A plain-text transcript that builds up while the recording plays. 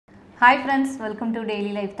Hi friends, welcome to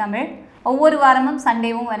Daily Life Tamil. ஒவ்வொரு வாரமும்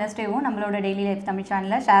சண்டேவும் வெனஸ்டேவும் நம்மளோட டெய்லி லைஃப் தமிழ்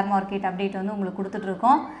சேனலில் ஷேர் மார்க்கெட் அப்டேட் வந்து உங்களுக்கு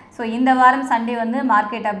கொடுத்துட்ருக்கோம். ஸோ இந்த வாரம் சண்டே வந்து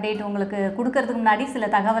மார்க்கெட் அப்டேட் உங்களுக்கு கொடுக்கறதுக்கு முன்னாடி சில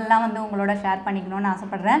தகவல்லாம் வந்து உங்களோட ஷேர் பண்ணிக்கணும்னு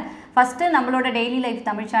ஆசைப்பட்றேன். ஃபஸ்ட்டு நம்மளோட டெய்லி லைஃப்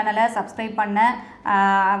தமிழ் சேனலை சப்ஸ்கிரைப் பண்ண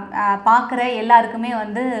பார்க்குற எல்லாருக்குமே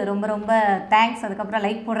வந்து ரொம்ப ரொம்ப தேங்க்ஸ். அதுக்கப்புறம்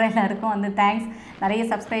லைக் போடுற எல்லாருக்கும் வந்து தேங்க்ஸ். நிறைய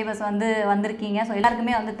சப்ஸ்கிரைபர்ஸ் வந்து வந்திருக்கீங்க. ஸோ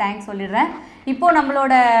எல்லாருக்குமே வந்து தேங்க்ஸ் சொல்லிடுறேன். இப்போது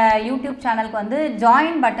நம்மளோட யூடியூப் சேனலுக்கு வந்து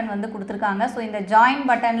ஜாயின் பட்டன் வந்து கொடுத்துருக்காங்க. ஸோ இந்த ஜாயின்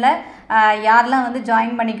பட்டனில் யாரெல்லாம் வந்து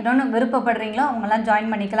ஜாயின் பண்ணிக்கணும்னு விருப்பப்படுறீங்களோ அவங்கெல்லாம்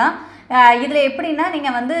ஜாயின் பண்ணிக்கலாம். இதில் எப்படின்னா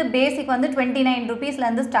நீங்கள் வந்து பேசிக் வந்து 29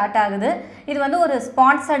 ரூபீஸ்லேருந்து ஸ்டார்ட் ஆகுது. இது வந்து ஒரு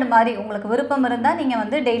ஸ்பான்சர்டு மாதிரி உங்களுக்கு விருப்பம் இருந்தால் நீங்கள்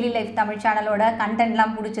வந்து டெய்லி லைஃப் தமிழ் சேனலோட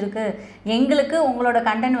கண்டென்ட்லாம் பிடிச்சிருக்கு, எங்களுக்கு உங்களோட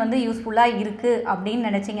கண்டென்ட் வந்து யூஸ்ஃபுல்லாக இருக்குது அப்படின்னு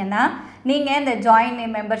நினச்சிங்கன்னா நீங்கள் இந்த ஜாயின்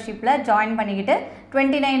மெம்பர்ஷிப்பில் ஜாயின் பண்ணிக்கிட்டு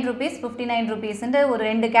 29 ரூபீஸ் 59 ரூபீஸ்ன்ட்டு ஒரு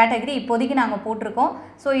 2 கேட்டகரி இப்போதைக்கு நாங்கள் போட்டிருக்கோம்.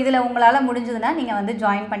 ஸோ இதில் உங்களால் முடிஞ்சதுன்னா நீங்கள் வந்து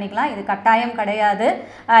ஜாயின் பண்ணிக்கலாம். இது கட்டாயம் கிடையாது.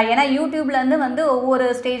 ஏன்னா யூடியூப்லேருந்து வந்து ஒவ்வொரு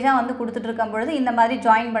ஸ்டேஜாக வந்து கொடுத்துட்ருக்கும் பொழுது இந்த மாதிரி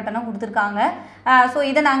ஜாயின் பட்டனும் கொடுத்துருக்காங்க. ஸோ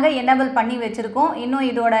இதை நாங்கள் எனேபிள் பண்ணி வச்சுருக்கோம். இன்னும்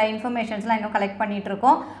இதோட இன்ஃபர்மேஷன்ஸ்லாம் இன்னும் கலெக்ட்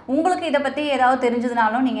பண்ணிகிட்ருக்கோம். உங்களுக்கு இதை பற்றி ஏதாவது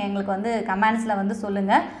தெரிஞ்சதுனாலும் நீங்கள் எங்களுக்கு வந்து கமெண்ட்ஸில் வந்து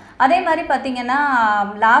சொல்லுங்கள். அதே மாதிரி பார்த்திங்கன்னா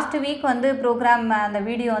லாஸ்ட் வீக் வந்து ப்ரோக்ராம் அந்த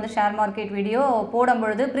வீடியோ வந்து ஷேர் மார்க்கெட் வீடியோ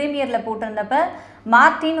போடும்பொழுது ப்ரீமியரில் போட்டிருந்தப்ப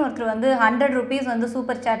மார்ட்டின் ஒருத்தர் வந்து 100 ரூபீஸ் வந்து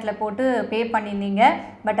சூப்பர் சேட்டில் போட்டு பே பண்ணியிருந்தீங்க.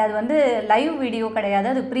 பட் அது வந்து லைவ் வீடியோ கிடையாது,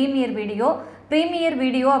 அது ப்ரீமியர் வீடியோ. ப்ரீமியர்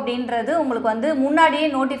வீடியோ அப்படின்றது உங்களுக்கு வந்து முன்னாடியே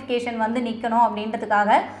நோட்டிஃபிகேஷன் வந்து நிற்கணும்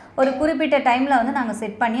அப்படின்றதுக்காக ஒரு குறிப்பிட்ட டைமில் வந்து நாங்கள்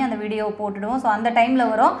செட் பண்ணி அந்த வீடியோவை போட்டுடுவோம். ஸோ அந்த டைமில்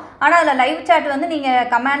வரும். ஆனால் அதில் லைவ் சேட் வந்து நீங்கள்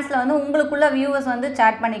கமெண்ட்ஸில் வந்து உங்களுக்குள்ள வியூவர்ஸ் வந்து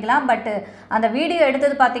சேட் பண்ணிக்கலாம். பட் அந்த வீடியோ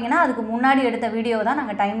எடுத்தது பார்த்தீங்கன்னா அதுக்கு முன்னாடி எடுத்த வீடியோ தான்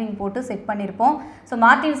நாங்கள் டைமிங் போட்டு செட் பண்ணியிருப்போம். ஸோ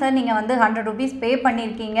மார்ட்டின் சார் நீங்கள் வந்து 100 ரூபீஸ் பே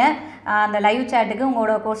பண்ணியிருக்கீங்க அந்த லைவ் சேட்டுக்கு.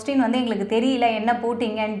 உங்களோட கொஸ்டின் வந்து எங்களுக்கு தெரியல என்ன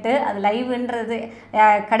போட்டிங்கன்ட்டு, அது லைவ்ன்றது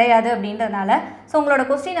கிடையாது அப்படின்றதுனால. ஸோ உங்களோட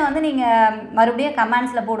கொஸ்டினை வந்து நீங்கள் மறுபடியும்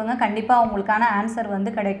கமெண்ட்ஸில் போடுங்க, கண்டிப்பாக உங்களுக்கான ஆன்சர்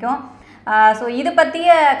வந்து கிடைக்கும். ஸோ இது பற்றிய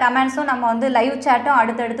கமெண்ட்ஸும் நம்ம வந்து லைவ் சேட்டும்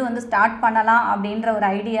அடுத்தடுத்து வந்து ஸ்டார்ட் பண்ணலாம் அப்படின்ற ஒரு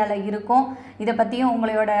ஐடியாவில் இருக்கும். இதை பற்றியும்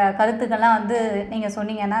உங்களோட கருத்துக்கள்லாம் வந்து நீங்கள்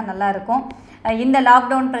சொன்னீங்கன்னா நல்லாயிருக்கும். இந்த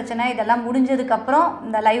லாக்டவுன் பிரச்சனை இதெல்லாம் முடிஞ்சதுக்கப்புறம்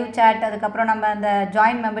இந்த லைவ் சேட், அதுக்கப்புறம் நம்ம அந்த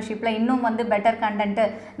ஜாயின் மெம்பர்ஷிப்பில் இன்னும் வந்து பெட்டர் கண்டென்ட்டு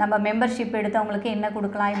நம்ம மெம்பர்ஷிப் எடுத்தவங்களுக்கு என்ன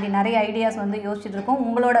கொடுக்கலாம், இப்படி நிறைய ஐடியாஸ் வந்து யோசிச்சுட்டு இருக்கோம்.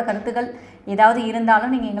 உங்களோட கருத்துக்கள் ஏதாவது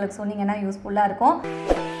இருந்தாலும் நீங்கள் எங்களுக்கு சொன்னீங்கன்னா யூஸ்ஃபுல்லாக இருக்கும்.